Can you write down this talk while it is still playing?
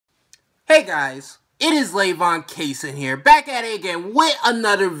Hey guys, it is Lavon Cason here, back at it again with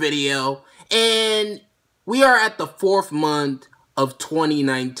another video, and we are at the 4th month of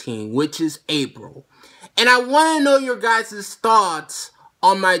 2019, which is April. And I want to know your guys' thoughts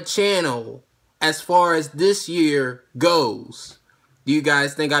on my channel as far as this year goes. Do you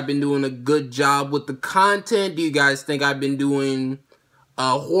guys think I've been doing a good job with the content? Do you guys think I've been doing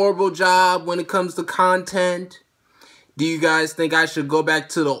a horrible job when it comes to content? Do you guys think I should go back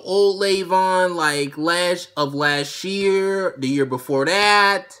to the old Lavon like last year, the year before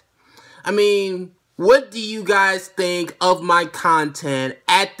that? I mean, what do you guys think of my content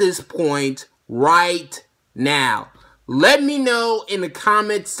at this point right now? Let me know in the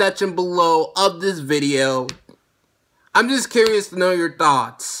comment section below of this video. I'm just curious to know your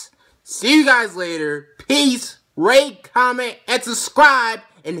thoughts. See you guys later. Peace. Rate, comment, and subscribe,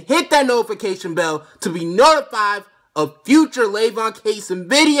 and hit that notification bell to be notified of future Lavon Cason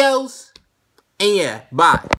videos. And yeah, bye.